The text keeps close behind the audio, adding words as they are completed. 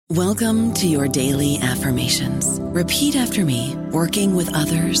Welcome to your daily affirmations. Repeat after me. Working with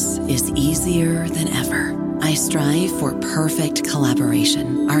others is easier than ever. I strive for perfect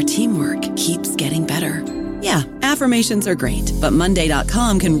collaboration. Our teamwork keeps getting better. Yeah, affirmations are great, but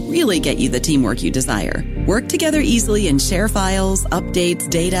Monday.com can really get you the teamwork you desire. Work together easily and share files, updates,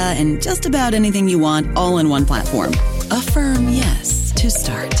 data, and just about anything you want all in one platform. Affirm yes to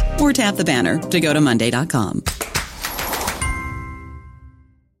start, or tap the banner to go to Monday.com.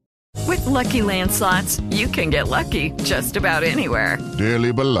 With Lucky Land Slots, you can get lucky just about anywhere.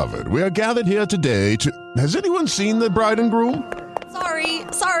 Dearly beloved, we are gathered here today to... Has anyone seen the bride and groom?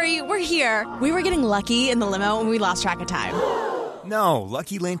 Sorry, we're here. We were getting lucky in the limo and we lost track of time. No,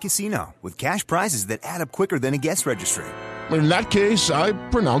 Lucky Land Casino, with cash prizes that add up quicker than a guest registry. In that case, I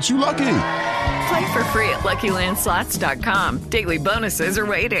pronounce you lucky. Play for free at LuckyLandSlots.com. Daily bonuses are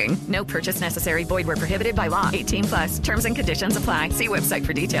waiting. No purchase necessary. Void where prohibited by law. 18+. Terms and conditions apply. See website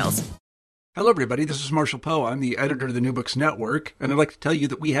for details. Hello, everybody. This is Marshall Poe. I'm the editor of the New Books Network, and I'd like to tell you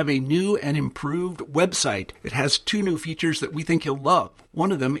that we have a new and improved website. It has 2 new features that we think you'll love.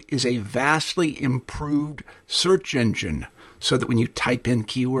 One of them is a vastly improved search engine, so that when you type in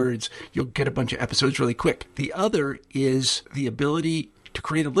keywords, you'll get a bunch of episodes really quick. The other is the ability to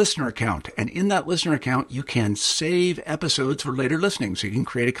create a listener account. And in that listener account, you can save episodes for later listening. So you can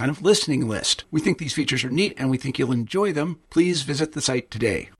create a kind of listening list. We think these features are neat and we think you'll enjoy them. Please visit the site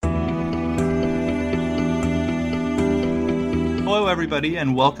today. Hello, everybody,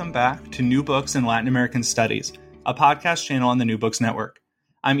 and welcome back to New Books in Latin American Studies, a podcast channel on the New Books Network.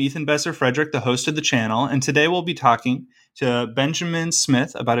 I'm Ethan Besser-Frederick, the host of the channel, and today we'll be talking to Benjamin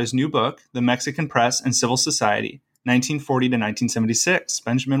Smith about his new book, The Mexican Press and Civil Society, 1940 to 1976.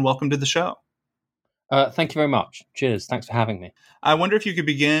 Benjamin, welcome to the show. Thank you very much. Cheers. Thanks for having me. I wonder if you could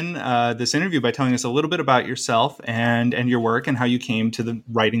begin this interview by telling us a little bit about yourself and your work and how you came to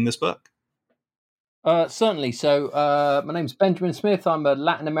writing this book. Certainly. So my name's Benjamin Smith. I'm a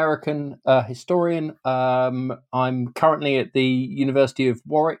Latin American historian. I'm currently at the University of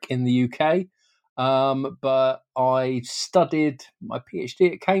Warwick in the UK, but I studied my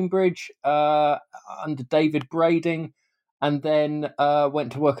PhD at Cambridge under David Brading, and then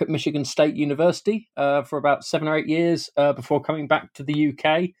went to work at Michigan State University for about 7 or 8 years before coming back to the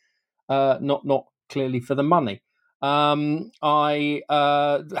UK, not clearly for the money. How did I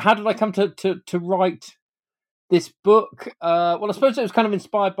come to write this book? Well, I suppose it was kind of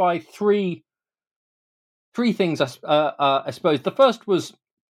inspired by three things. I suppose the first was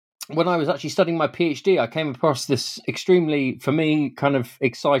when I was actually studying my PhD. I came across this extremely, for me, kind of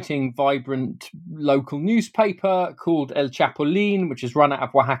exciting, vibrant local newspaper called El Chapulín, which is run out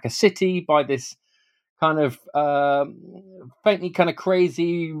of Oaxaca City by this kind of faintly kind of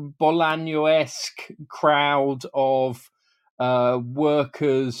crazy Bolaño-esque crowd of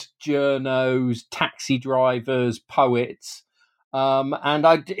workers, journos, taxi drivers, poets, and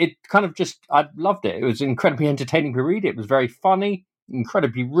I loved it. It was incredibly entertaining to read. It was very funny,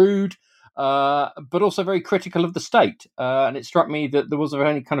 incredibly rude, but also very critical of the state. And it struck me that there was a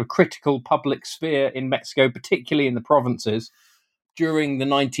very kind of critical public sphere in Mexico, particularly in the provinces, during the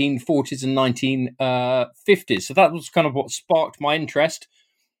 1940s and 1950s. So that was kind of what sparked my interest.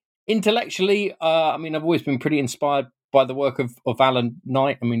 Intellectually, I've always been pretty inspired by the work of Alan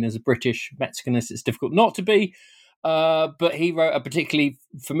Knight. I mean, as a British Mexicanist, it's difficult not to be. But he wrote a particularly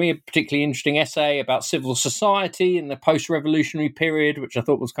interesting essay about civil society in the post-revolutionary period, which I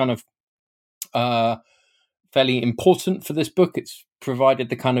thought was kind of fairly important for this book. It's provided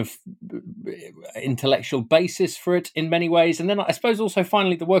the kind of intellectual basis for it in many ways. And then I suppose also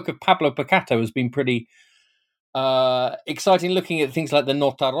finally the work of Pablo Picato has been pretty exciting, looking at things like the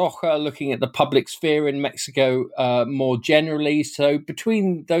Nota Roja, looking at the public sphere in Mexico more generally. So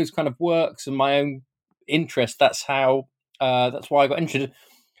between those kind of works and my own interest, that's why I got interested.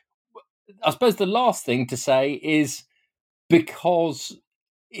 I suppose the last thing to say is because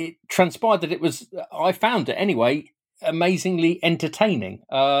it transpired that I found it anyway, amazingly entertaining.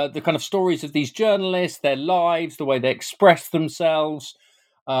 The kind of stories of these journalists, their lives, the way they express themselves,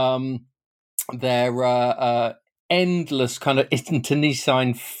 their endless kind of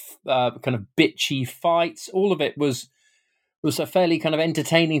internecine kind of bitchy fights. All of it was a fairly kind of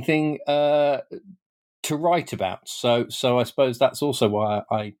entertaining thing to write about. So I suppose that's also why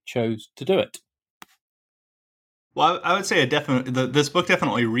I chose to do it. Well, I would say this book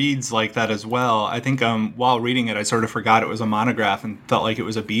definitely reads like that as well. I think while reading it, I sort of forgot it was a monograph and felt like it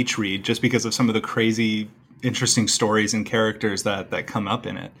was a beach read just because of some of the crazy, interesting stories and characters that come up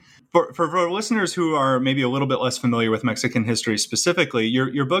in it. For listeners who are maybe a little bit less familiar with Mexican history specifically,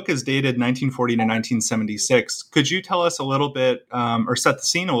 your book is dated 1940 to 1976. Could you tell us a little bit, or set the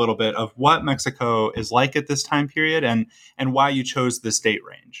scene a little bit, of what Mexico is like at this time period and why you chose this date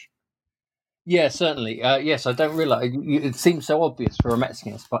range? Yeah, certainly. Yes, I don't realize it seems so obvious for a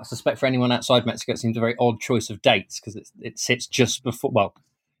Mexican, but I suspect for anyone outside Mexico, it seems a very odd choice of dates because it sits just before. Well,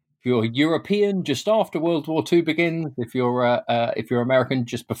 if you're European, just after World War II begins. If you're American,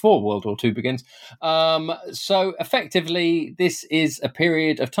 just before World War II begins. So effectively, this is a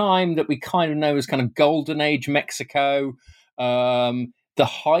period of time that we kind of know as kind of Golden Age Mexico. The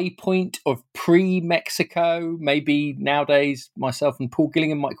high point of pre-Mexico, maybe nowadays myself and Paul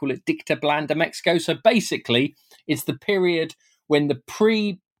Gillingham might call it Dicta Blanda Mexico. So basically, it's the period when the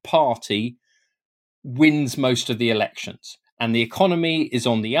pre-party wins most of the elections and the economy is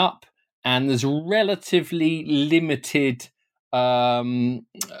on the up and there's relatively limited, I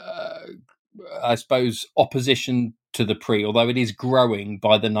suppose, opposition to the pre, although it is growing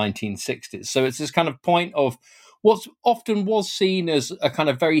by the 1960s. So it's this kind of point of what often was seen as a kind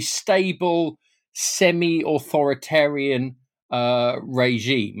of very stable, semi-authoritarian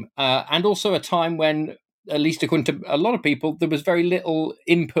regime, and also a time when, at least according to a lot of people, there was very little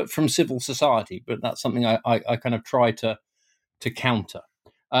input from civil society. But that's something I kind of try to counter.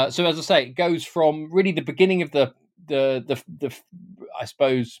 So as I say, it goes from really the beginning of the I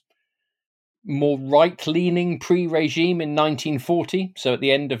suppose, more right-leaning pre-regime in 1940. So at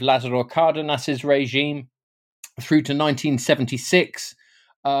the end of Lázaro Cárdenas's regime, through to 1976,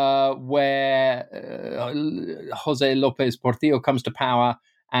 where José López Portillo comes to power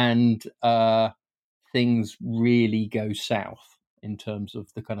and things really go south in terms of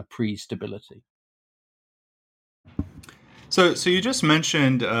the kind of pre-stability. So you just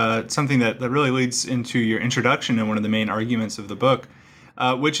mentioned something that really leads into your introduction and one of the main arguments of the book,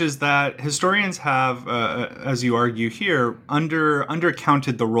 which is that historians have, as you argue here,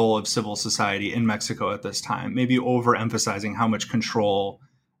 undercounted the role of civil society in Mexico at this time, maybe overemphasizing how much control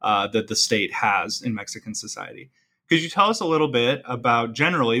that the state has in Mexican society. Could you tell us a little bit about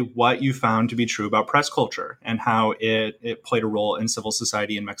generally what you found to be true about press culture and how it played a role in civil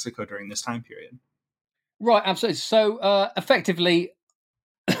society in Mexico during this time period? Right, absolutely. So effectively,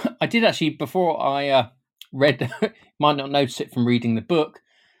 I did actually, before I read, might not notice it from reading the book,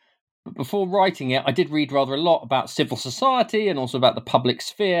 but before writing it, I did read rather a lot about civil society and also about the public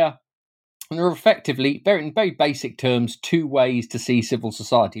sphere. And there are effectively, in very basic terms, two ways to see civil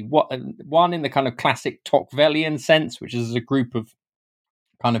society. One in the kind of classic Tocquevillian sense, which is a group of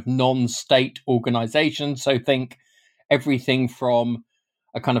kind of non-state organizations. So think everything from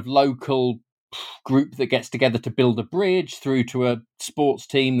a kind of local group that gets together to build a bridge, through to a sports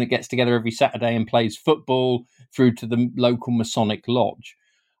team that gets together every Saturday and plays football, through to the local Masonic lodge.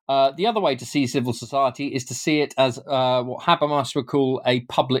 The other way to see civil society is to see it as what Habermas would call a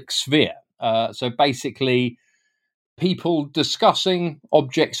public sphere. So basically, people discussing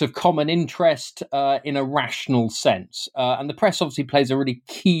objects of common interest in a rational sense. And the press obviously plays a really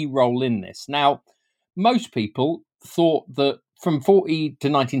key role in this. Now, most people thought that from 40 to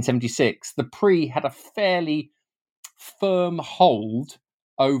 1976, the PRI had a fairly firm hold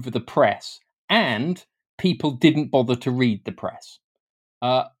over the press, and people didn't bother to read the press.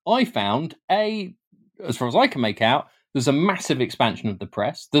 I found, as far as I can make out, there's a massive expansion of the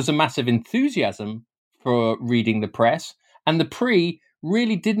press. There's a massive enthusiasm for reading the press, and the PRI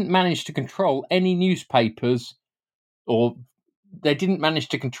really didn't manage to control any newspapers, or they didn't manage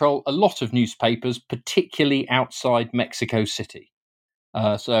to control a lot of newspapers, particularly outside Mexico City.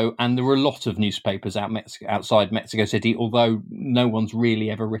 And there were a lot of newspapers outside Mexico City, although no one's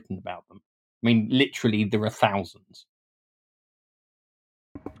really ever written about them. I mean, literally, there are thousands.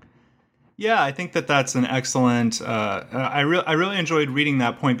 Yeah, I think that's an excellent. I really enjoyed reading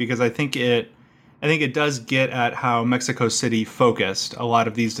that point because I think it does get at how Mexico City focused a lot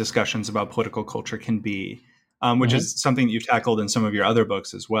of these discussions about political culture can be. Which is something that you've tackled in some of your other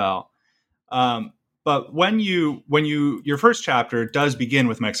books as well. But when your first chapter does begin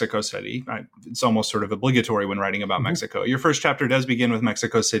with Mexico City, right? It's almost sort of obligatory when writing about Mexico. Your first chapter does begin with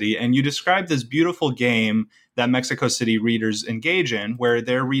Mexico City, and you describe this beautiful game that Mexico City readers engage in, where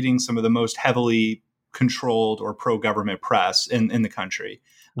they're reading some of the most heavily controlled or pro-government press in the country.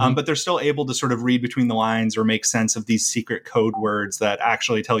 But they're still able to sort of read between the lines or make sense of these secret code words that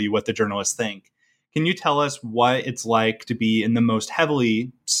actually tell you what the journalists think. Can you tell us what it's like to be in the most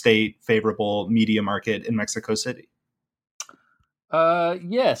heavily state-favorable media market in Mexico City?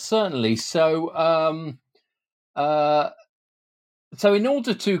 Yeah, certainly. So So in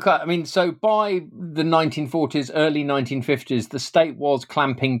order to cut, so by the 1940s, early 1950s, the state was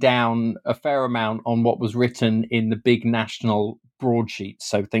clamping down a fair amount on what was written in the big national broadsheets.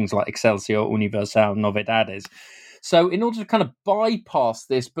 So things like Excelsior, Universal, Novedades. So in order to kind of bypass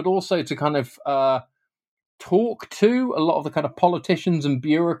this, but also to kind of talk to a lot of the kind of politicians and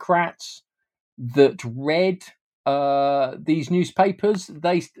bureaucrats that read these newspapers,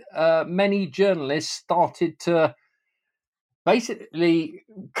 many journalists started to basically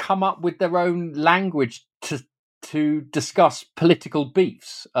come up with their own language to discuss political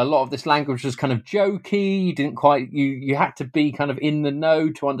beefs. A lot of this language was kind of jokey. You didn't quite you had to be kind of in the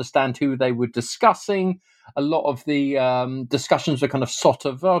know to understand who they were discussing. A lot of the discussions were kind of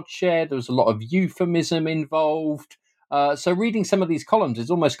sotto voce. There was a lot of euphemism involved. So reading some of these columns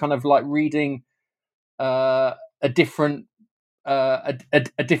is almost kind of like reading a different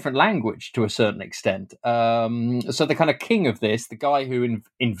language to a certain extent. So the kind of king of this, the guy who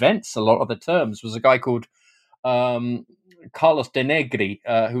invents a lot of the terms, was a guy called Carlos de Negri,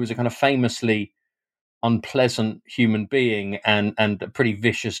 who was a kind of famously unpleasant human being and a pretty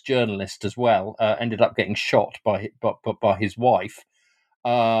vicious journalist as well. Ended up getting shot by his wife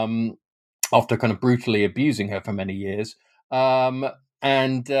after kind of brutally abusing her for many years.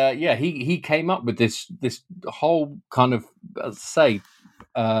 He came up with this whole kind of,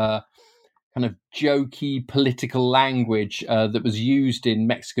 kind of jokey political language that was used in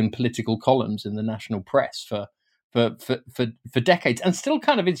Mexican political columns in the national press for decades, and still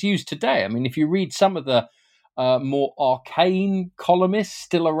kind of is used today. I mean, if you read some of the more arcane columnists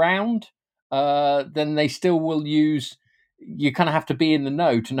still around, then they still will use. You kind of have to be in the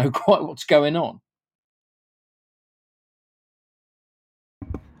know to know quite what's going on.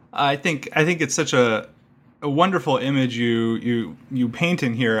 I think it's such a wonderful image you paint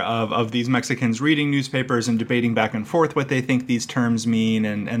in here of these Mexicans reading newspapers and debating back and forth what they think these terms mean,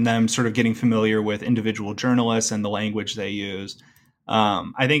 and them sort of getting familiar with individual journalists and the language they use.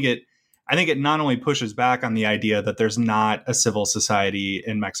 I think it not only pushes back on the idea that there's not a civil society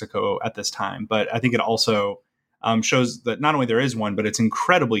in Mexico at this time, but I think it also shows that not only there is one, but it's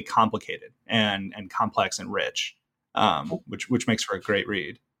incredibly complicated and complex and rich, which makes for a great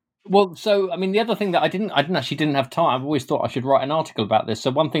read. Well, so I mean, the other thing that I didn't have time. I've always thought I should write an article about this. So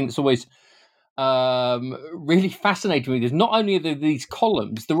one thing that's always really fascinating me is not only are there these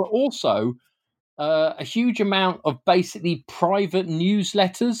columns, there are also a huge amount of basically private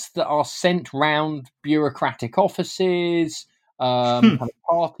newsletters that are sent round bureaucratic offices, kind of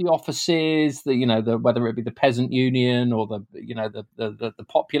party offices. Whether it be the peasant union or the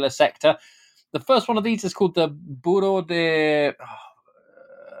popular sector. The first one of these is called the Bureau de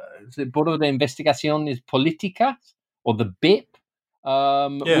Investigaciones Políticas, or the BIP. Which, I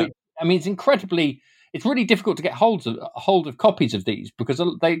mean, it's really difficult to get hold of copies of these because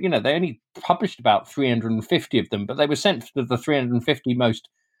they only published about 350 of them, but they were sent to the 350 most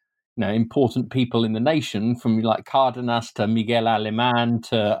important people in the nation, from like Cárdenas to Miguel Alemán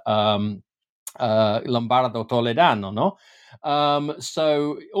to Lombardo Toledano, no?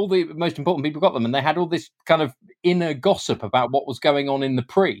 So all the most important people got them, and they had all this kind of inner gossip about what was going on in the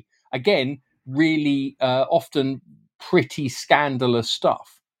Pri. Again, really often pretty scandalous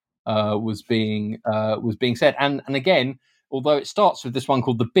stuff was being said, and again, although it starts with this one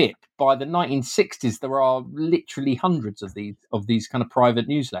called the BIP, by the 1960s there are literally hundreds of these kind of private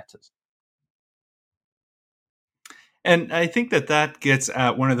newsletters. And I think that gets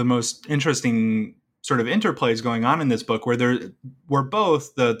at one of the most interesting sort of interplays going on in this book, where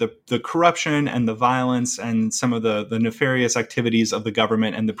both the corruption and the violence and some of the nefarious activities of the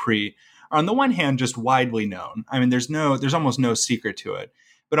government and the Pri are, on the one hand, just widely known. I mean, there's almost no secret to it.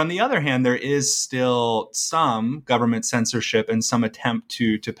 But on the other hand, there is still some government censorship and some attempt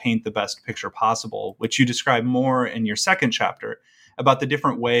to paint the best picture possible, which you describe more in your second chapter about the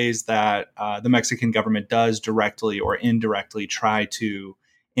different ways that the Mexican government does directly or indirectly try to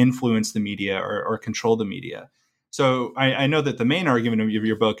influence the media or control the media. So I know that the main argument of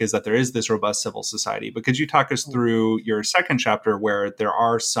your book is that there is this robust civil society, but could you talk us through your second chapter where there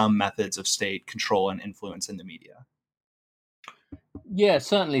are some methods of state control and influence in the media? Yeah,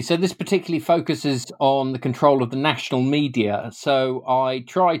 certainly. So this particularly focuses on the control of the national media. So I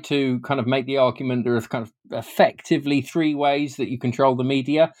try to kind of make the argument there are kind of effectively three ways that you control the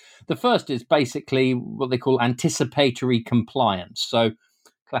media. The first is basically what they call anticipatory compliance. So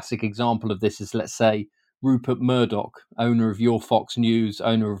classic example of this is, let's say, Rupert Murdoch, owner of your Fox News,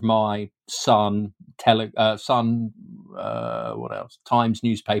 owner of my Sun, Times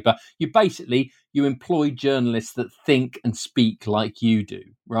newspaper. You employ journalists that think and speak like you do,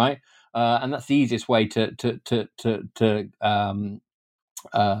 right? and that's the easiest way to kind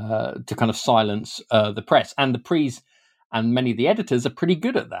of silence the press. And the Prees and many of the editors are pretty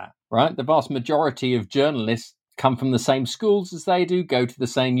good at that, right? The vast majority of journalists come from the same schools as they do, go to the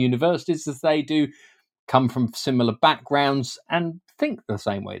same universities as they do, come from similar backgrounds, and think the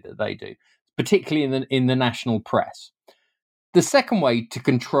same way that they do, particularly in the national press. The second way to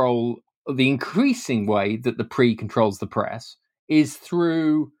control the increasing way that the Pre controls the press is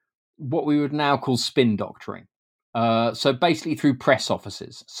through what we would now call spin doctoring. So basically through press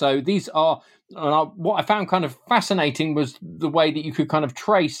offices. So these are, what I found kind of fascinating was the way that you could kind of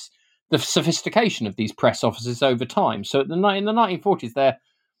trace the sophistication of these press offices over time. So in the 1940s,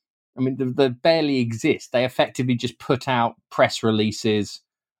 they barely exist. They effectively just put out press releases,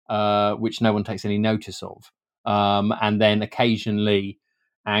 which no one takes any notice of. And then occasionally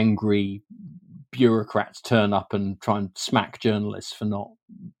angry bureaucrats turn up and try and smack journalists for not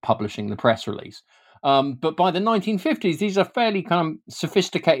publishing the press release. But by the 1950s, these are fairly kind of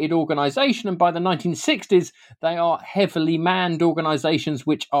sophisticated organizations. And by the 1960s, they are heavily manned organizations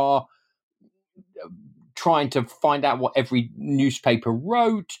which are trying to find out what every newspaper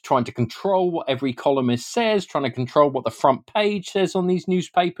wrote, trying to control what every columnist says, trying to control what the front page says on these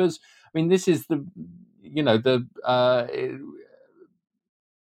newspapers. I mean, this is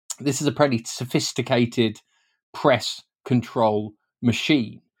this is a pretty sophisticated press control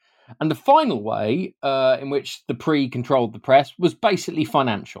machine. And the final way in which the Pre controlled the press was basically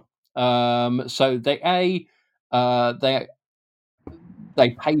financial. So they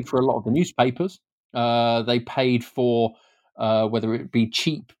paid for a lot of the newspapers. They paid for whether it be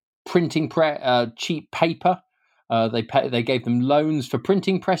cheap printing cheap paper. They gave them loans for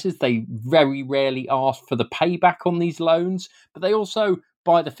printing presses. They very rarely asked for the payback on these loans. But they also,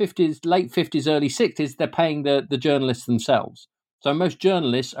 by the 50s, late 50s, early 60s, they're paying the journalists themselves. So most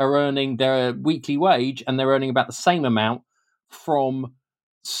journalists are earning their weekly wage, and they're earning about the same amount from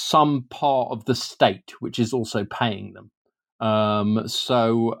some part of the state, which is also paying them.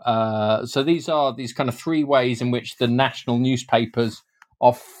 So these are these kind of three ways in which the national newspapers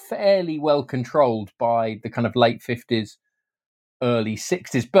are fairly well controlled by the kind of late 50s, early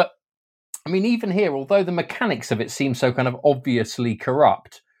 60s. But I mean, even here, although the mechanics of it seem so kind of obviously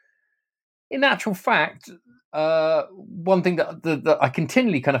corrupt, in actual fact, one thing that I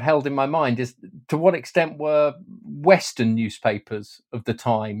continually kind of held in my mind is to what extent were Western newspapers of the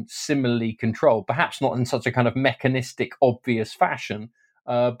time similarly controlled, perhaps not in such a kind of mechanistic, obvious fashion,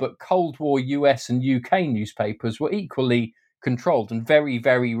 but Cold War US and UK newspapers were equally controlled and very,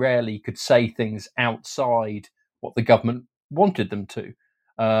 very rarely could say things outside what the government wanted them to.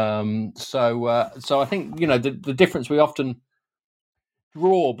 So I think, the difference we often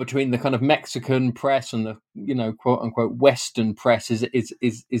draw between the kind of Mexican press and the, quote unquote, Western press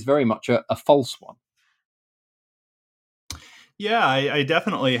is very much a false one. Yeah, I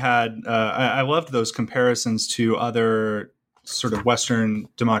definitely had, I loved those comparisons to other sort of Western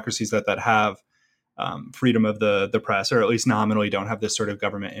democracies that have freedom of the press, or at least nominally don't have this sort of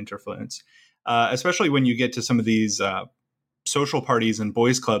government interference, especially when you get to some of these social parties and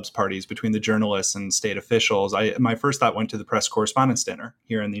boys clubs parties between the journalists and state officials. My first thought went to the Press Correspondents' Dinner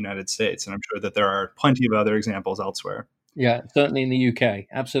here in the United States, and I'm sure that there are plenty of other examples elsewhere. Yeah, certainly in the UK,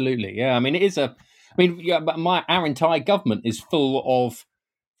 absolutely. Yeah, I mean, but our entire government is full of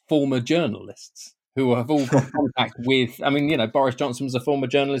former journalists who have all got contact with. I mean, Boris Johnson was a former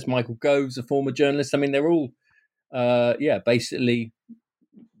journalist, Michael Gove's a former journalist. I mean, they're all, basically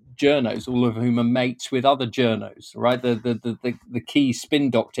journos, all of whom are mates with other journos, right? The key spin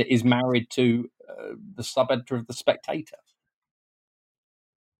doctor is married to the sub-editor of The Spectator.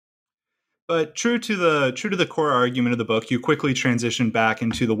 But true to the core argument of the book, you quickly transition back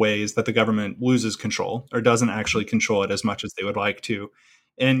into the ways that the government loses control or doesn't actually control it as much as they would like to.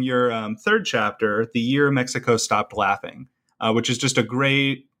 In your third chapter, The Year Mexico Stopped Laughing, which is just a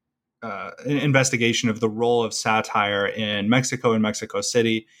great investigation of the role of satire in Mexico and Mexico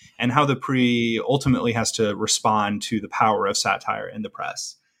City, and how the Pre ultimately has to respond to the power of satire in the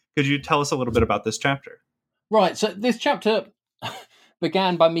press. Could you tell us a little bit about this chapter? Right. So this chapter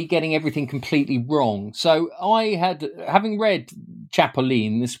began by me getting everything completely wrong. So having read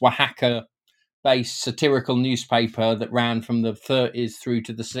Chapulín, this Oaxaca-based satirical newspaper that ran from the 30s through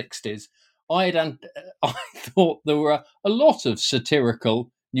to the 60s, I thought there were a lot of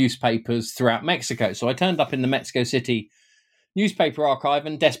satirical newspapers throughout Mexico. So I turned up in the Mexico City newspaper archive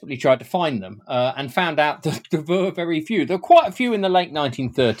and desperately tried to find them, and found out that there were very few. There were quite a few in the late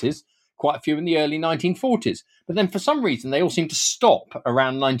 1930s, quite a few in the early 1940s. But then for some reason, they all seemed to stop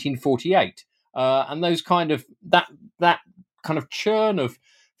around 1948. And those kind of that kind of churn of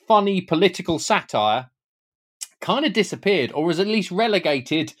funny political satire kind of disappeared, or was at least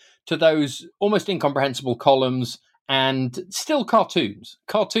relegated to those almost incomprehensible columns and still cartoons.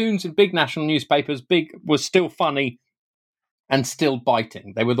 Cartoons in big national newspapers, was still funny and still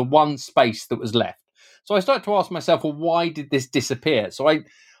biting. They were the one space that was left. So I started to ask myself, well, why did this disappear? So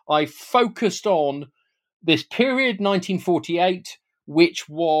I focused on this period, 1948, which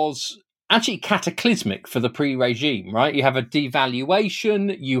was actually cataclysmic for the pre-regime, right? You have a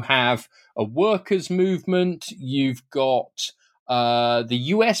devaluation, you have a workers' movement, you've got the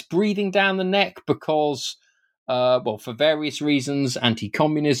US breathing down the neck because, for various reasons,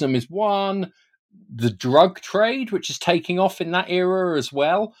 anti-communism is one, the drug trade, which is taking off in that era as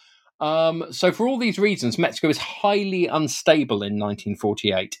well. So for all these reasons, Mexico is highly unstable in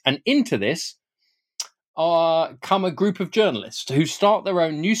 1948. And into this come a group of journalists who start their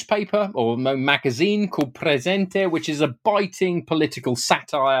own newspaper or magazine called Presente, which is a biting political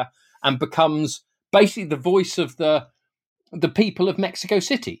satire and becomes basically the voice of the people of Mexico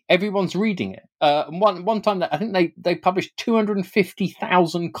City. Everyone's reading it. One time, I think they published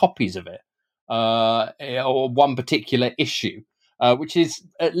 250,000 copies of it, or one particular issue, which is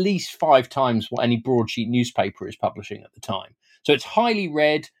at least 5 times what any broadsheet newspaper is publishing at the time. So it's highly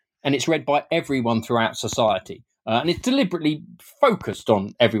read, and it's read by everyone throughout society. And it's deliberately focused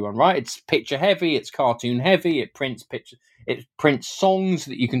on everyone, right? It's picture heavy, it's cartoon heavy, it prints songs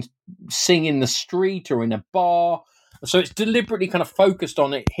that you can sing in the street or in a bar. So it's deliberately kind of focused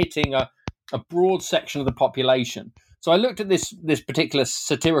on it hitting a broad section of the population. So I looked at this particular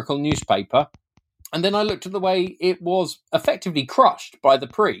satirical newspaper, and then I looked at the way it was effectively crushed by the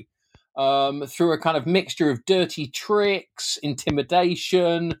PRI through a kind of mixture of dirty tricks,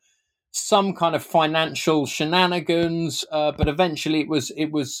 intimidation, some kind of financial shenanigans, but eventually it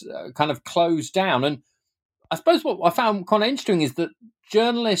was kind of closed down. And I suppose what I found kind of interesting is that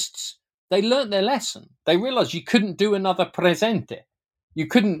journalists, they learned their lesson. They realized you couldn't do another Presente. You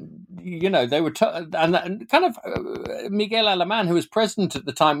couldn't, they were, and kind of Miguel Alemán, who was president at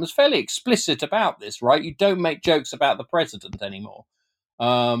the time, was fairly explicit about this, right? You don't make jokes about the president anymore.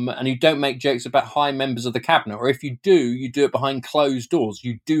 And you don't make jokes about high members of the cabinet, or if you do, you do it behind closed doors.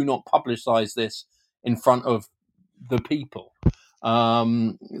 You do not publicize this in front of the people.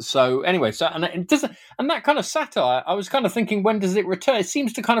 So anyway, and that kind of satire, I was kind of thinking, when does it return? It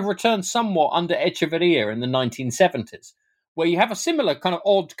seems to kind of return somewhat under Echeverría in the 1970s, where you have a similar kind of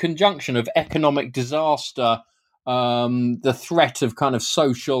odd conjunction of economic disaster, the threat of kind of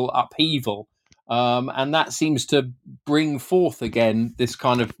social upheaval. And that seems to bring forth again this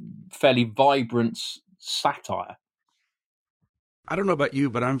kind of fairly vibrant satire. I don't know about you,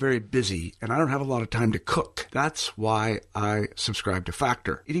 but I'm very busy and I don't have a lot of time to cook. That's why I subscribe to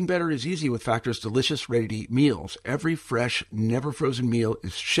Factor. Eating better is easy with Factor's delicious, ready-to-eat meals. Every fresh, never frozen meal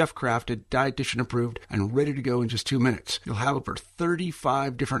is chef-crafted, dietitian approved, and ready to go in just 2 minutes. You'll have over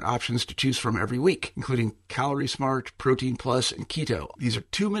 35 different options to choose from every week, including Calorie Smart, Protein Plus, and Keto. These are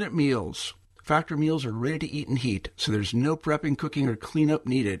 2-minute meals. Factor meals are ready to eat and heat, so there's no prepping, cooking, or cleanup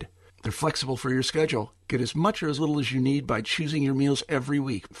needed. They're flexible for your schedule. Get as much or as little as you need by choosing your meals every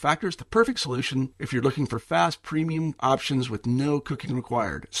week. Factor is the perfect solution if you're looking for fast, premium options with no cooking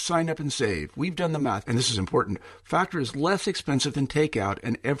required. Sign up and save. We've done the math, and this is important. Factor is less expensive than takeout,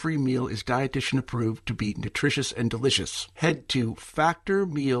 and every meal is dietitian approved to be nutritious and delicious. Head to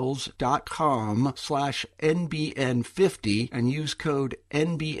factormeals.com/NBN50 and use code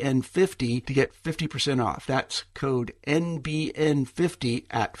NBN50 to get 50% off. That's code NBN50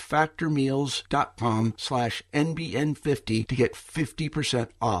 at factormeals.com/NBN50 to get 50%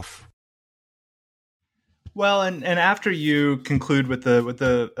 off. Well, and after you conclude with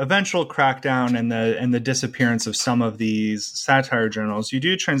the eventual crackdown and the disappearance of some of these satire journals, you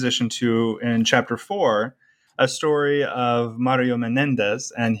do transition to, in chapter 4, a story of Mario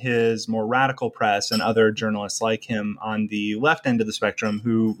Menendez and his more radical press and other journalists like him on the left end of the spectrum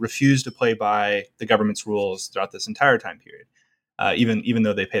who refused to play by the government's rules throughout this entire time period, even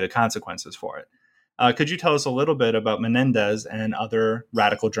though they pay the consequences for it. Could you tell us a little bit about Menendez and other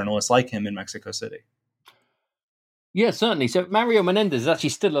radical journalists like him in Mexico City? Yeah, certainly. So Mario Menendez is actually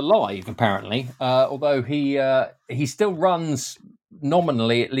still alive, apparently, although he still runs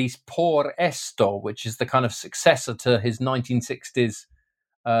nominally, at least, Por Esto, which is the kind of successor to his 1960s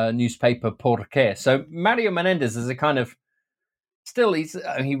newspaper Por Qué. So Mario Menendez is a kind of still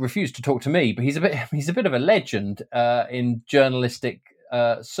he refused to talk to me, but he's a bit of a legend in journalistic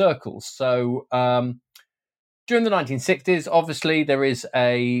circles. So during the 1960s, obviously, there is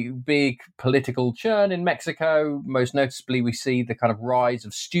a big political churn in Mexico. Most noticeably, we see the kind of rise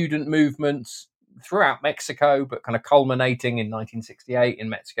of student movements throughout Mexico, but kind of culminating in 1968 in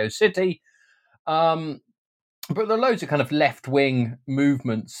Mexico City. But there are loads of kind of left-wing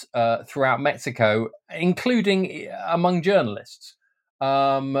movements throughout Mexico, including among journalists.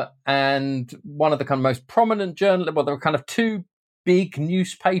 And one of the kind of most prominent journalists, well, there are kind of two big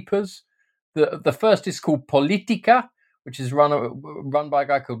newspapers. The first is called Politica, which is run by a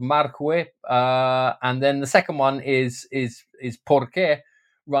guy called Marque, and then the second one is Porque,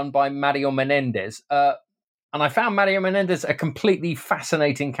 run by Mario Menendez. And I found Mario Menendez a completely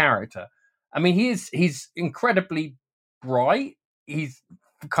fascinating character. I mean, he's incredibly bright. He's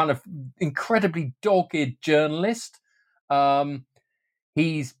kind of incredibly dogged journalist.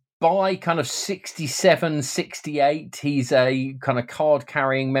 He's by kind of 67, 68. He's a kind of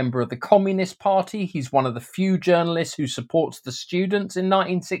card-carrying member of the Communist Party. He's one of the few journalists who supports the students in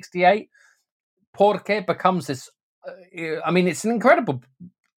 1968. Porque becomes this... I mean, it's an incredible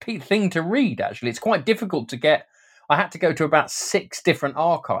thing to read, actually. It's quite difficult to get... I had to go to about 6 different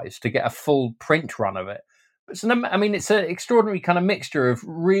archives to get a full print run of it. It's an extraordinary kind of mixture of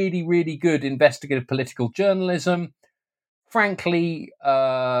really, really good investigative political journalism, frankly,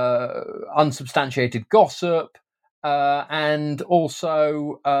 unsubstantiated gossip, and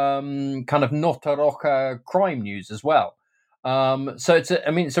also kind of Nota Roja crime news as well. So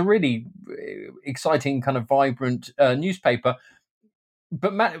it's a really exciting, kind of vibrant newspaper.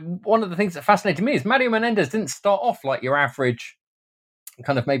 But one of the things that fascinated me is Mario Menendez didn't start off like your average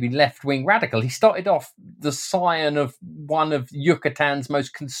kind of maybe left-wing radical. He started off the scion of one of Yucatan's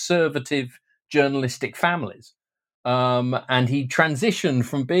most conservative journalistic families. And he transitioned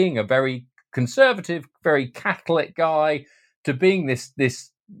from being a very conservative, very Catholic guy to being this,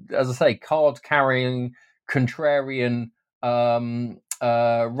 as I say, card-carrying, contrarian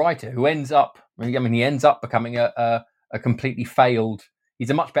writer who ends up becoming a completely failed... He's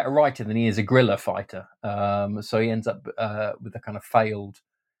a much better writer than he is a guerrilla fighter. So he ends up with a kind of failed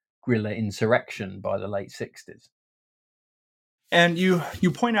guerrilla insurrection by the late 60s. And you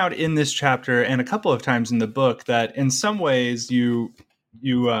point out in this chapter and a couple of times in the book that in some ways you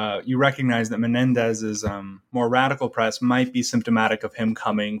recognize that Menendez's more radical press might be symptomatic of him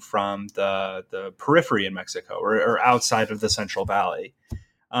coming from the periphery in Mexico or outside of the Central Valley.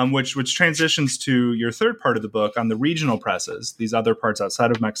 Which transitions to your third part of the book on the regional presses, these other parts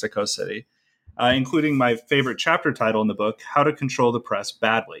outside of Mexico City, including my favorite chapter title in the book, How to Control the Press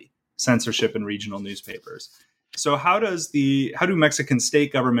Badly, Censorship in Regional Newspapers. So how do Mexican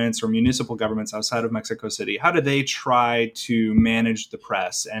state governments or municipal governments outside of Mexico City, how do they try to manage the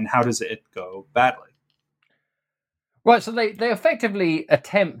press, and how does it go badly? Right, so they effectively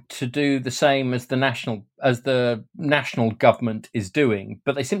attempt to do the same as the national government is doing,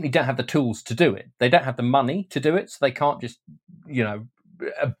 but they simply don't have the tools to do it. They don't have the money to do it, so they can't just,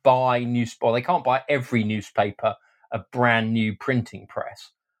 buy newspaper. They can't buy every newspaper a brand new printing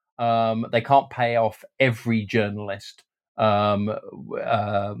press. They can't pay off every journalist, whatever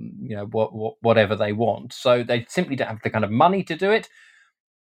they want. So they simply don't have the kind of money to do it.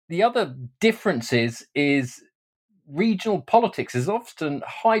 The other difference is regional politics is often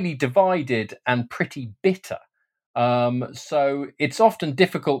highly divided and pretty bitter. So it's often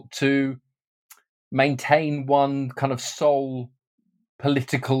difficult to maintain one kind of sole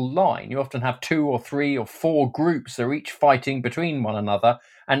political line. You often have 2 or 3 or 4 groups that are each fighting between one another,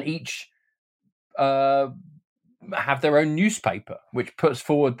 and each have their own newspaper, which puts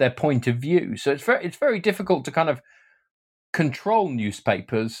forward their point of view. So it's very difficult to kind of control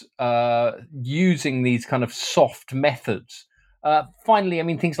newspapers using these kind of soft methods. Finally, I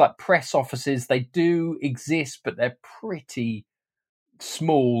mean, things like press offices, they do exist, but they're pretty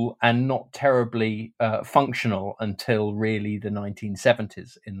small and not terribly functional until really the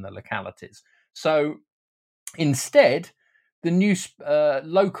 1970s in the localities. So instead, the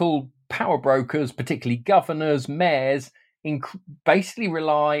local power brokers, particularly governors, mayors, basically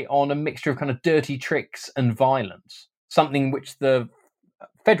rely on a mixture of kind of dirty tricks and violence, something which the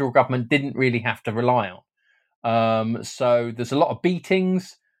federal government didn't really have to rely on. So there's a lot of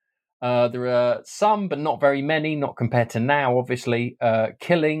beatings. There are some, but not very many, not compared to now, obviously,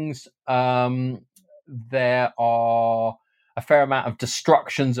 killings. There are a fair amount of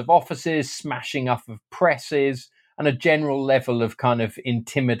destructions of offices, smashing up of presses, and a general level of kind of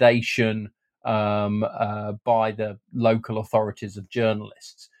intimidation by the local authorities of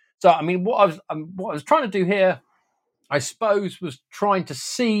journalists. So, I mean, what I was trying to do here, I suppose, was trying to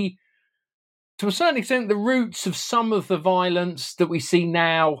see, to a certain extent, the roots of some of the violence that we see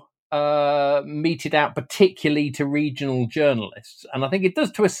now meted out particularly to regional journalists. And I think it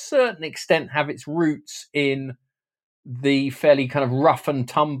does, to a certain extent, have its roots in the fairly kind of rough and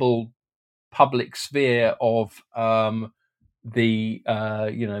tumble public sphere of the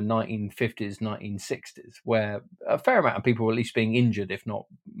 1950s, 1960s, where a fair amount of people were at least being injured, if not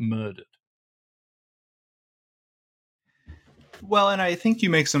murdered. Well, and I think you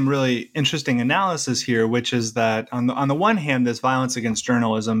make some really interesting analysis here, which is that on the one hand, this violence against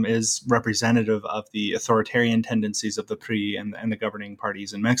journalism is representative of the authoritarian tendencies of the PRI and the governing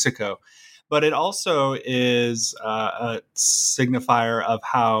parties in Mexico. But it also is a signifier of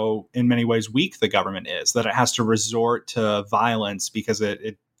how, in many ways, weak the government is, that it has to resort to violence because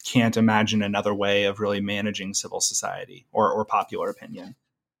it can't imagine another way of really managing civil society or popular opinion.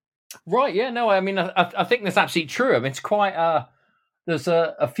 Right, yeah, no, I mean, I think that's absolutely true. I mean, it's quite, there's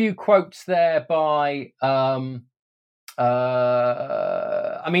a few quotes there by, I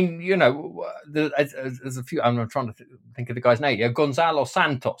mean, you know, there's a few, I'm trying to think of the guy's name, Gonzalo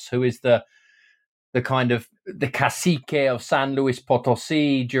Santos, who is the kind of the cacique of San Luis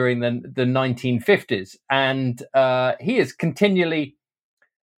Potosi during the 1950s. And he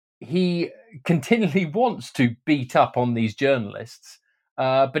continually wants to beat up on these journalists.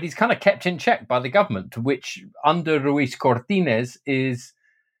 But he's kind of kept in check by the government, which under Ruiz Cortines is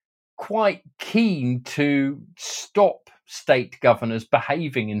quite keen to stop state governors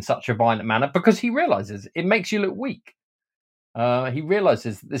behaving in such a violent manner because he realizes it makes you look weak. He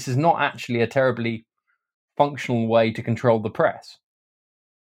realizes this is not actually a terribly functional way to control the press.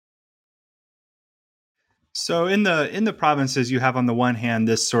 So in the provinces, you have on the one hand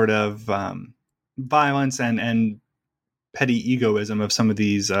this sort of violence and petty egoism of some of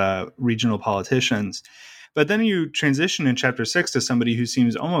these regional politicians. But then you transition in chapter 6 to somebody who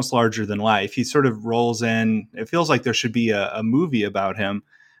seems almost larger than life. He sort of rolls in. It feels like there should be a movie about him,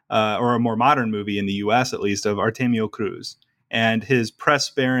 or a more modern movie in the U.S. at least, of Artemio Cruz and his press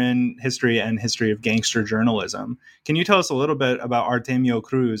baron history and history of gangster journalism. Can you tell us a little bit about Artemio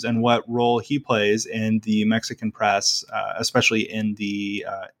Cruz and what role he plays in the Mexican press, especially in the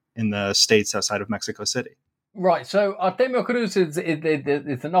states outside of Mexico City? Right, so Artemio Cruz is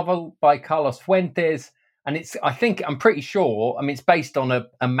a novel by Carlos Fuentes, and I'm pretty sure, it's based on an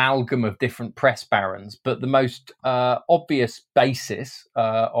amalgam of different press barons, but the most obvious basis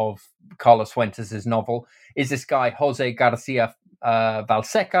of Carlos Fuentes' novel is this guy, Jose Garcia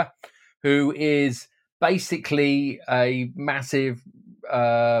Valseca, who is basically a massive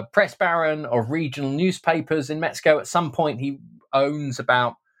press baron of regional newspapers in Mexico. At some point, he owns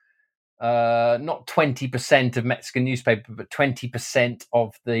about not 20% of Mexican newspaper, but 20%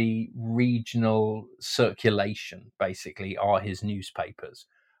 of the regional circulation, basically, are his newspapers.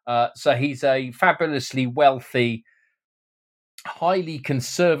 So he's a fabulously wealthy, highly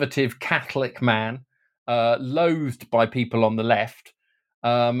conservative Catholic man, loathed by people on the left,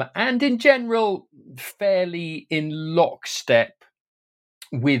 and in general, fairly in lockstep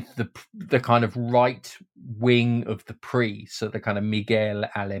with the kind of right wing of the PRI, so the kind of Miguel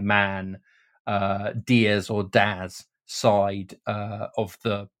Alemán, Diaz or Daz side of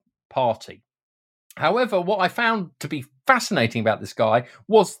the party. However, what I found to be fascinating about this guy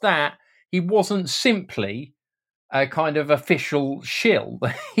was that he wasn't simply a kind of official shill.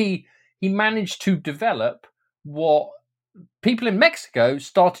 He managed to develop what people in Mexico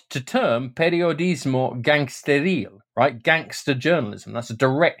started to term periodismo gangsteril, right? Gangster journalism. That's a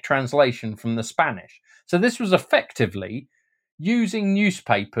direct translation from the Spanish. So this was effectively using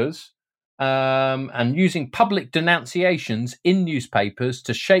newspapers and using public denunciations in newspapers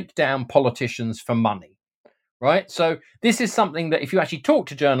to shake down politicians for money, right? So this is something that if you actually talk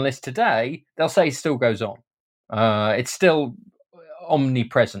to journalists today, they'll say it still goes on. It's still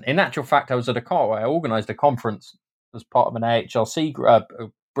omnipresent. In actual fact, I organised a conference as part of an AHLC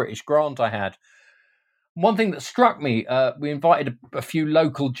British grant I had. One thing that struck me, we invited a few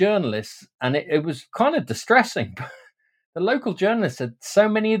local journalists, and it was kind of distressing. The local journalists said so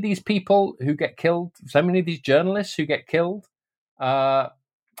many of these people who get killed, so many of these journalists who get killed, they're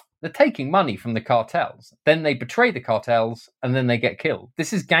taking money from the cartels. Then they betray the cartels, and then they get killed.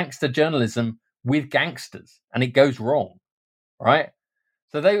 This is gangster journalism with gangsters, and it goes wrong, right?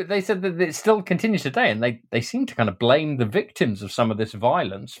 So they said that it still continues today, and they seem to kind of blame the victims of some of this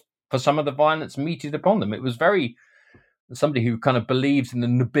violence for some of the violence meted upon them. It was somebody who kind of believes in the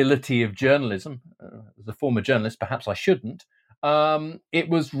nobility of journalism. As a former journalist, perhaps I shouldn't. It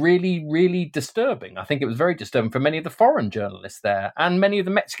was really, really disturbing. I think it was very disturbing for many of the foreign journalists there and many of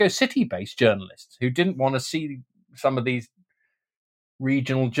the Mexico City-based journalists who didn't want to see some of these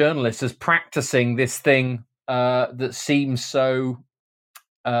regional journalists as practicing this thing that seems so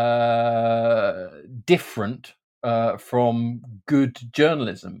different from good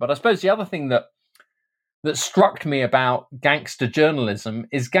journalism. But I suppose the other thing that that struck me about gangster journalism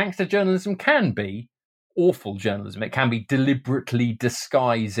is gangster journalism can be awful journalism. It can be deliberately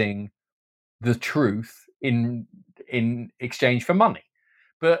disguising the truth in exchange for money.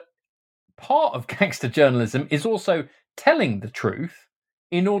 But part of gangster journalism is also telling the truth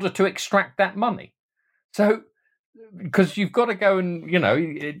in order to extract that money. So, because you've got to go and,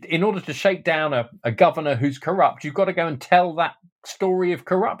 in order to shake down a governor who's corrupt, you've got to go and tell that story of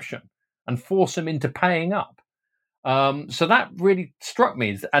corruption and force him into paying up. So that really struck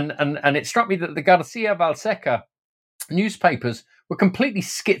me. And it struck me that the Garcia Valseca newspapers were completely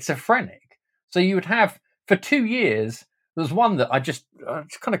schizophrenic. So you would have, for 2 years, there was one that just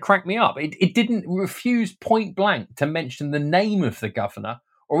kind of cracked me up. It didn't refuse point blank to mention the name of the governor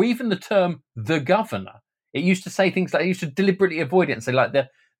or even the term the governor. It used to say things like, it used to deliberately avoid it and say like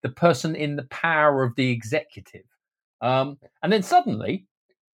the person in the power of the executive. And then suddenly,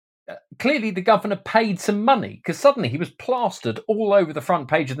 clearly the governor paid some money because suddenly he was plastered all over the front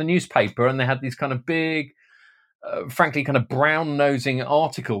page of the newspaper, and they had these kind of big, frankly, kind of brown-nosing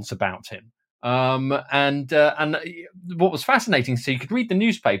articles about him. And what was fascinating, so you could read the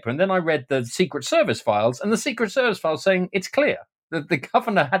newspaper, and then I read the Secret Service files, and the Secret Service files saying it's clear that the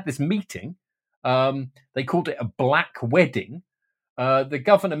governor had this meeting. They called it a black wedding. The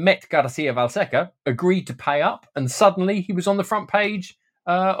governor met Garcia Valseca, agreed to pay up, and suddenly he was on the front page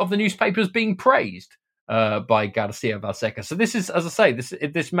of the newspapers being praised by Garcia Valseca. So this is, as I say,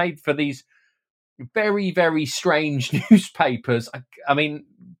 this made for these very, very strange newspapers. I mean,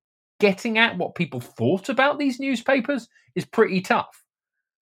 getting at what people thought about these newspapers is pretty tough.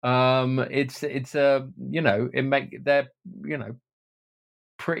 They're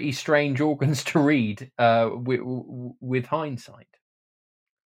pretty strange organs to read with hindsight.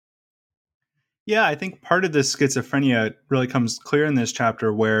 Yeah, I think part of this schizophrenia really comes clear in this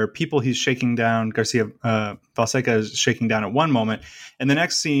chapter, where people he's shaking down, Garcia Valseca is shaking down at one moment, and the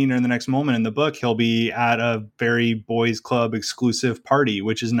next scene or the next moment in the book, he'll be at a very boys club exclusive party,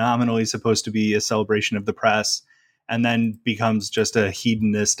 which is nominally supposed to be a celebration of the press, and then becomes just a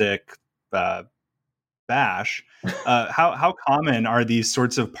hedonistic bash. How common are these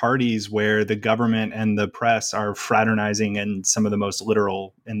sorts of parties where the government and the press are fraternizing in some of the most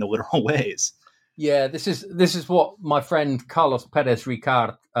literal ways? Yeah, this is what my friend Carlos Perez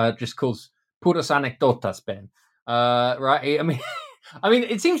Ricard just calls puras anecdotas, Ben. Right? I mean,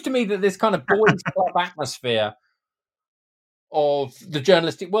 it seems to me that this kind of boys' club atmosphere of the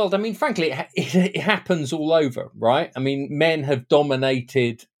journalistic world, I mean, frankly, it happens all over, right? I mean, men have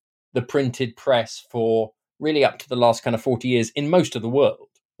dominated the printed press for really up to the last kind of 40 years in most of the world,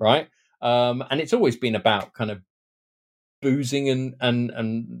 right? And it's always been about kind of boozing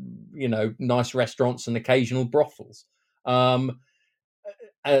and nice restaurants and occasional brothels. So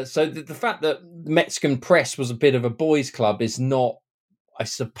the fact that the Mexican press was a bit of a boys' club is not, I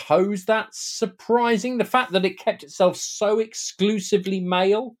suppose that's surprising. The fact that it kept itself so exclusively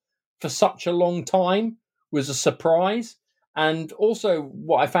male for such a long time was a surprise. And also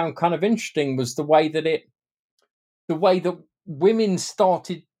what I found kind of interesting was the way that women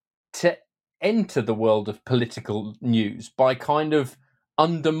started to enter the world of political news by kind of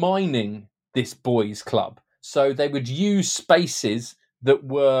undermining this boys' club. So they would use spaces that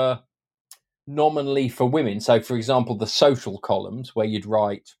were nominally for women. So, for example, the social columns where you'd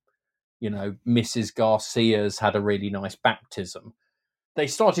write, Mrs. Garcia's had a really nice baptism. They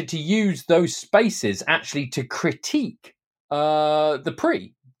started to use those spaces actually to critique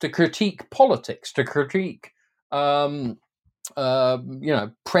to critique politics, to critique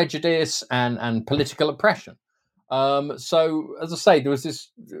prejudice and political oppression. So, as I say, there was this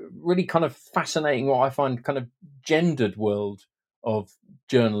really kind of fascinating, what I find kind of gendered world of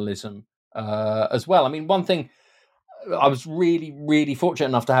journalism as well. I mean, one thing, I was really, really fortunate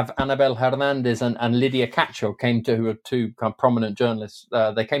enough to have Anabel Hernandez and Lydia Cacho who are two kind of prominent journalists.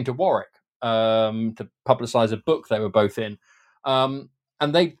 They came to Warwick to publicise a book they were both in. And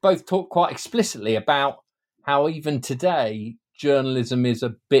they both talked quite explicitly about how even today journalism is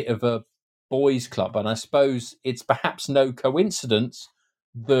a bit of a boys' club. And I suppose it's perhaps no coincidence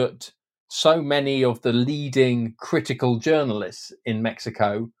that so many of the leading critical journalists in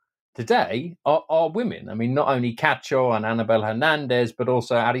Mexico today are women. I mean, not only Cacho and Anabel Hernandez, but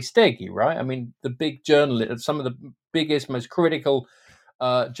also Aristegui, right? I mean, the big journalists, some of the biggest, most critical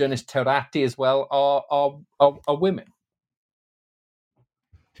journalists, Terati as well, are women.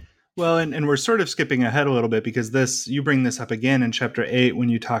 Well, and we're sort of skipping ahead a little bit because you bring this up again in chapter 8 when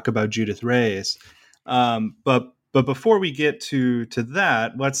you talk about Judith Reyes. But before we get to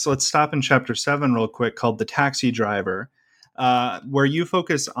that, let's stop in chapter 7 real quick, called The Taxi Driver. where you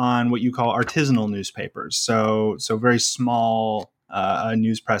focus on what you call artisanal newspapers. So very small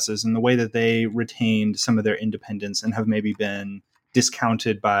news presses, and the way that they retained some of their independence and have maybe been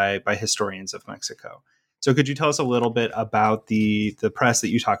discounted by historians of Mexico. So could you tell us a little bit about the press that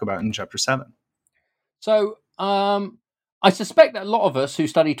you talk about in Chapter 7? So I suspect that a lot of us who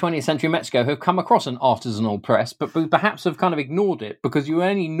study 20th century Mexico have come across an artisanal press, but perhaps have kind of ignored it because you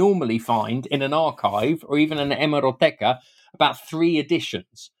only normally find in an archive or even an hemeroteca about 3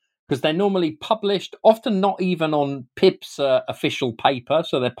 editions, because they're normally published, often not even on PIP's official paper.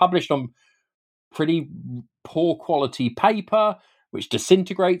 So they're published on pretty poor quality paper, which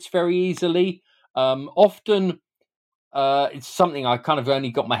disintegrates very easily. Often it's something I kind of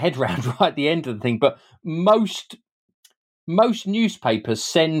only got my head around right at the end of the thing, but most newspapers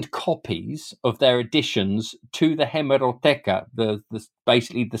send copies of their editions to the hemeroteca, the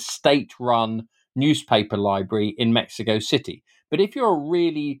basically the state-run newspaper library in Mexico City. But if you're a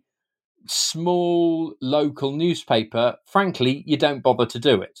really small local newspaper, frankly, you don't bother to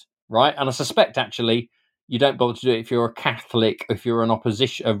do it, right? And I suspect actually you don't bother to do it if you're a Catholic, if you're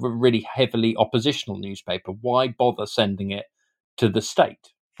a really heavily oppositional newspaper. Why bother sending it to the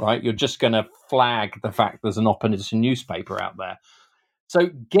state, right? You're just going to flag the fact there's an opposition newspaper out there. So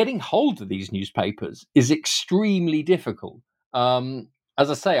getting hold of these newspapers is extremely difficult. As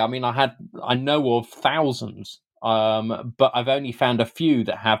I say, I mean, I know of thousands, but I've only found a few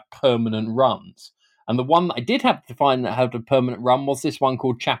that have permanent runs. And the one that I did have to find that had a permanent run was this one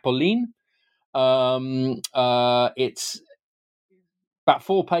called Chapulín. It's about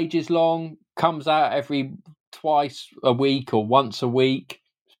 4 pages long, comes out every twice a week or once a week.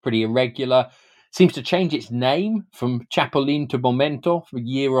 It's pretty irregular. Seems to change its name from Chapulín to Momento for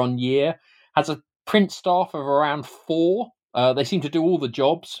year on year. Has a print staff of around 4. They seem to do all the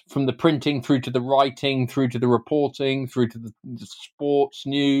jobs, from the printing through to the writing, through to the reporting, through to the sports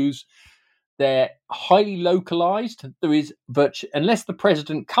news. They're highly localized. There is unless the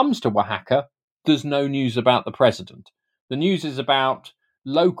president comes to Oaxaca, there's no news about the president. The news is about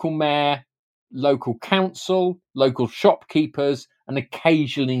local mayor, local council, local shopkeepers, and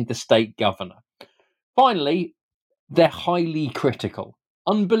occasionally the state governor. Finally, they're highly critical,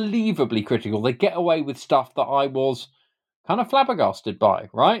 unbelievably critical. They get away with stuff that I was kind of flabbergasted by,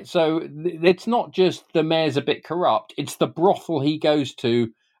 right? So it's not just the mayor's a bit corrupt, it's the brothel he goes to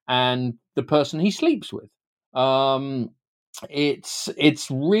and the person he sleeps with. It's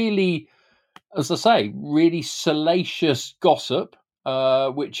really, as I say, really salacious gossip,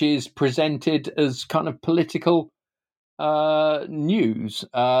 which is presented as kind of political news,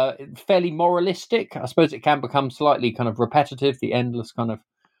 fairly moralistic. I suppose it can become slightly kind of repetitive, the endless kind of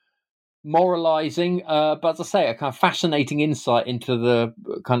moralizing, but as I say, a kind of fascinating insight into the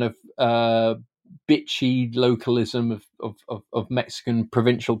kind of bitchy localism of Mexican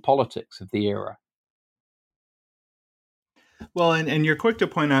provincial politics of the era. Well, and you're quick to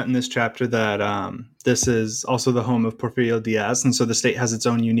point out in this chapter that this is also the home of Porfirio Diaz, and so the state has its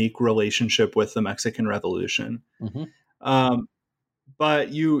own unique relationship with the Mexican Revolution. Mm-hmm. But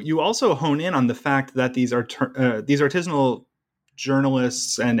you also hone in on the fact that these artisanal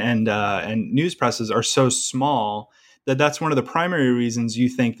journalists and news presses are so small that's one of the primary reasons you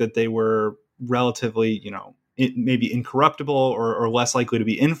think that they were relatively, maybe incorruptible or less likely to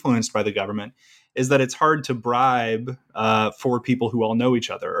be influenced by the government, is that it's hard to bribe for people who all know each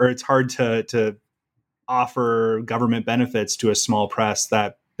other, or it's hard to offer government benefits to a small press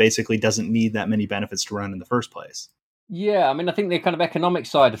that basically doesn't need that many benefits to run in the first place. Yeah, I mean, I think the kind of economic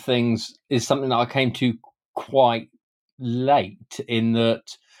side of things is something that I came to quite late, in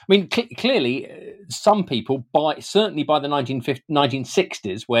that, I mean, clearly some people, certainly by the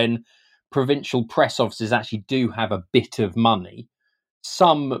 1960s, when provincial press offices actually do have a bit of money,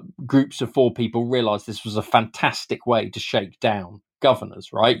 some groups of 4 people realised this was a fantastic way to shake down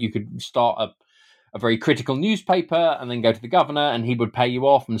governors, right? You could start a very critical newspaper and then go to the governor and he would pay you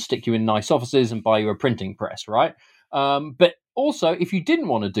off and stick you in nice offices and buy you a printing press, right? But also, if you didn't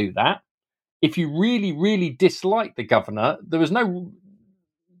want to do that, if you really, really disliked the governor, there was no...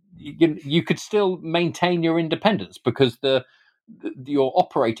 You could still maintain your independence because your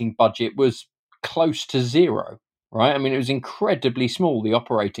operating budget was close to zero, right? I mean, it was incredibly small, the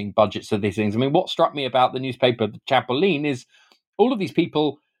operating budgets of these things. I mean, what struck me about the newspaper, the Chapulín, is all of these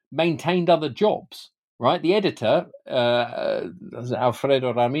people maintained other jobs, right? The editor,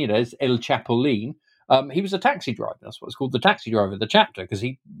 Alfredo Ramirez, El Chapulín, he was a taxi driver. That's what's called the taxi driver, the chapter, because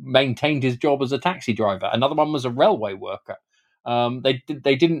he maintained his job as a taxi driver. Another one was a railway worker.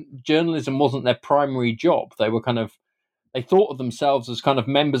 Journalism wasn't their primary job. They thought of themselves as kind of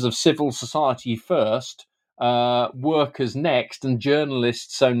members of civil society first, workers next and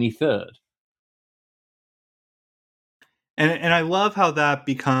journalists only third. And I love how that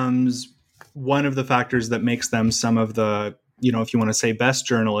becomes one of the factors that makes them some of the, if you want to say best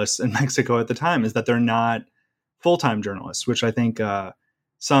journalists in Mexico at the time, is that they're not full-time journalists, which I think it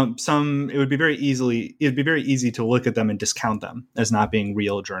would be very easy to look at them and discount them as not being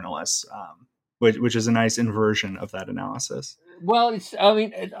real journalists, which is a nice inversion of that analysis. Well, it's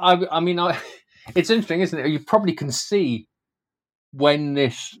interesting, isn't it? You probably can see when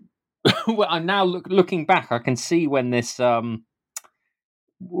this. Well, I'm now looking back. I can see when this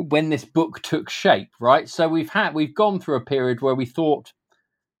book took shape, right? So we've gone through a period where we thought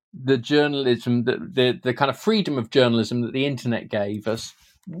the journalism, the kind of freedom of journalism that the internet gave us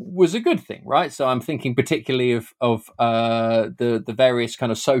was a good thing, right? So I'm thinking particularly of the various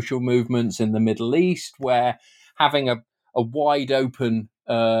kind of social movements in the Middle East, where having a wide open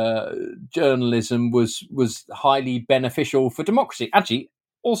journalism was highly beneficial for democracy. Actually,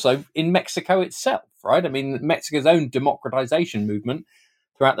 also in Mexico itself, right? I mean, Mexico's own democratization movement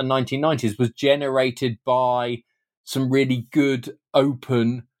throughout the 1990s was generated by some really good,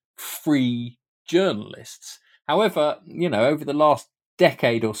 open, free journalists. However, over the last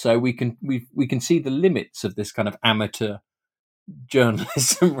decade or so, we can see the limits of this kind of amateur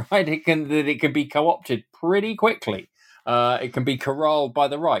journalism, right? It can be co-opted pretty quickly. It can be corralled by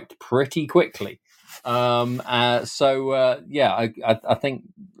the right pretty quickly. I think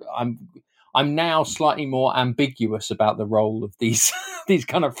I'm now slightly more ambiguous about the role of these these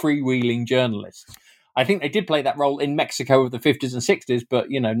kind of freewheeling journalists. I think they did play that role in Mexico of the 50s and 60s, but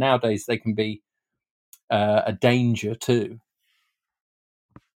nowadays they can be a danger too.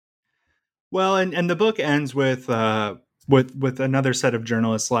 Well, and the book ends with another set of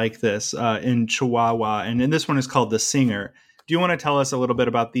journalists like this in Chihuahua, and this one is called The Singer. Do you want to tell us a little bit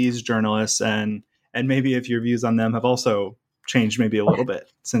about these journalists and maybe if your views on them have also changed maybe a little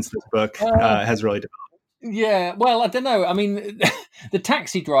bit since this book has really developed? Yeah, well, I don't know. I mean, the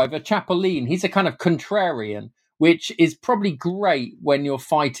taxi driver, Chapulín, he's a kind of contrarian, which is probably great when you're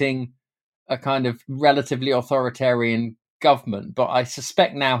fighting a kind of relatively authoritarian government. But I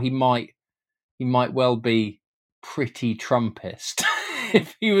suspect now he might well be pretty Trumpist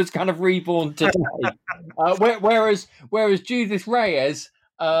if he was kind of reborn today. Whereas Judith Reyes,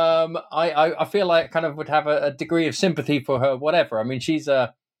 I feel like I kind of would have a degree of sympathy for her. Whatever. I mean, she's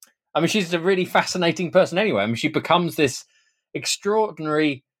a really fascinating person anyway. I mean, she becomes this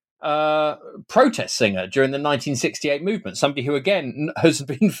extraordinary protest singer during the 1968 movement. Somebody who, again, has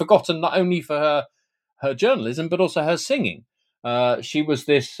been forgotten not only for her journalism but also her singing. She was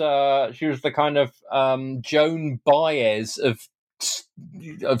the kind of Joan Baez of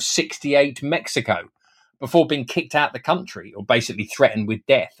 68 Mexico before being kicked out of the country or basically threatened with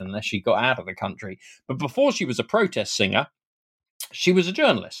death unless she got out of the country. But before she was a protest singer, she was a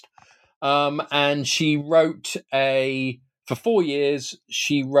journalist. And she wrote for 4 years,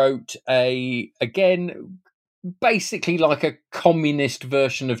 she wrote basically like a communist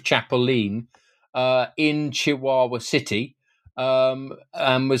version of Chapulín in Chihuahua City,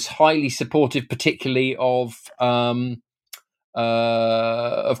 and was highly supportive, particularly of kind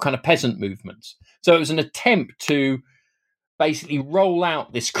of peasant movements. So it was an attempt to basically roll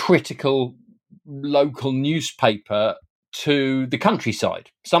out this critical local newspaper to the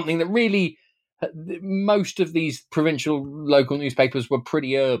countryside, something that really most of these provincial local newspapers were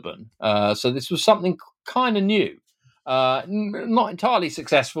pretty urban. So this was something kind of new, not entirely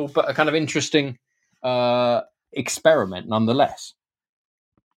successful, but a kind of interesting experiment nonetheless.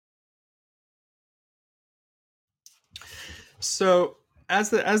 So as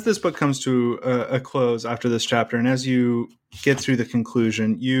this book comes to a close after this chapter, and as you get through the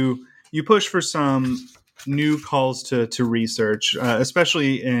conclusion, you push for some new calls to research,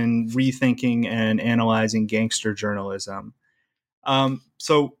 especially in rethinking and analyzing gangster journalism.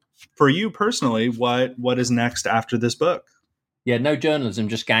 So for you personally, what is next after this book? Yeah, no journalism,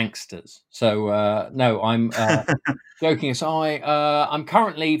 just gangsters. So no, I'm joking aside. I'm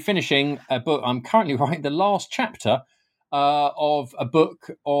currently finishing a book. I'm currently writing the last chapter of a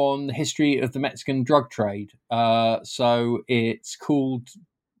book on the history of the Mexican drug trade. So it's called,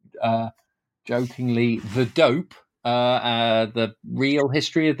 jokingly, The Dope, the real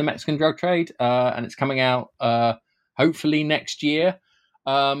history of the Mexican drug trade. And it's coming out hopefully next year.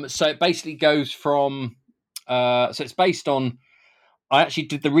 So it basically goes from... so it's based on... I actually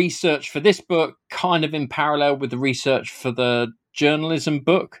did the research for this book kind of in parallel with the research for the journalism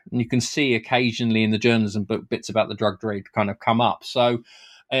book. And you can see occasionally in the journalism book bits about the drug trade kind of come up. So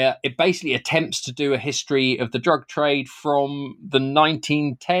it basically attempts to do a history of the drug trade from the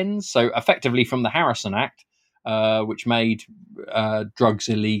 1910s, so effectively from the Harrison Act, which made drugs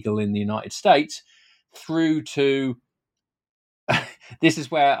illegal in the United States, through to this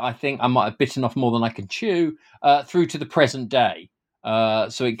is where I think I might have bitten off more than I can chew, through to the present day.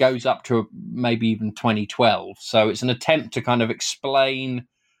 So it goes up to maybe even 2012. So it's an attempt to kind of explain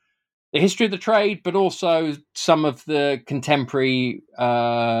the history of the trade, but also some of the contemporary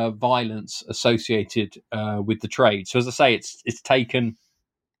violence associated with the trade. So as I say, it's taken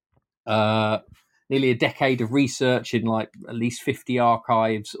nearly a decade of research in like at least 50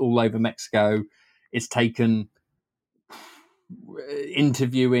 archives all over Mexico. It's taken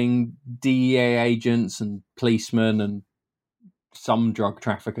interviewing DEA agents and policemen and some drug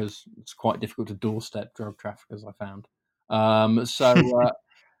traffickers. It's quite difficult to doorstep drug traffickers, I found. So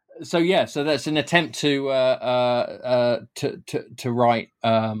that's an attempt to write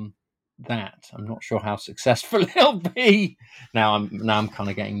that. I'm not sure how successful it'll be. Now I'm kind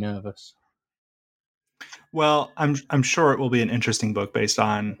of getting nervous. Well, I'm sure it will be an interesting book based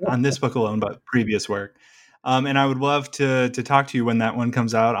on this book alone, but previous work. And I would love to talk to you when that one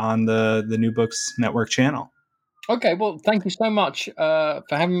comes out on the New Books Network channel. Okay, well, thank you so much for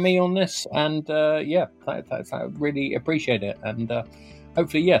having me on this, and I really appreciate it, and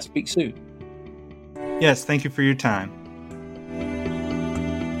hopefully, speak soon. Yes, thank you for your time.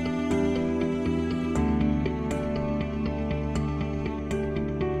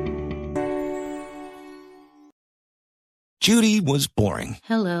 Judy was boring.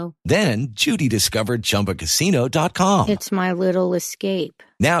 Hello. Then Judy discovered ChumbaCasino.com. It's my little escape.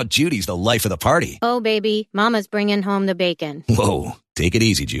 Now Judy's the life of the party. Oh, baby, mama's bringing home the bacon. Whoa, take it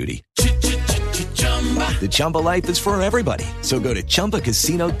easy, Judy. The Chumba life is for everybody. So go to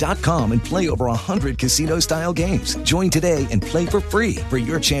ChumbaCasino.com and play over 100 casino-style games. Join today and play for free for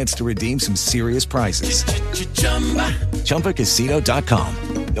your chance to redeem some serious prizes. ChumbaCasino.com.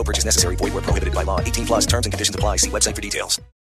 No purchase necessary. Void where prohibited by law. 18+ terms and conditions apply. See website for details.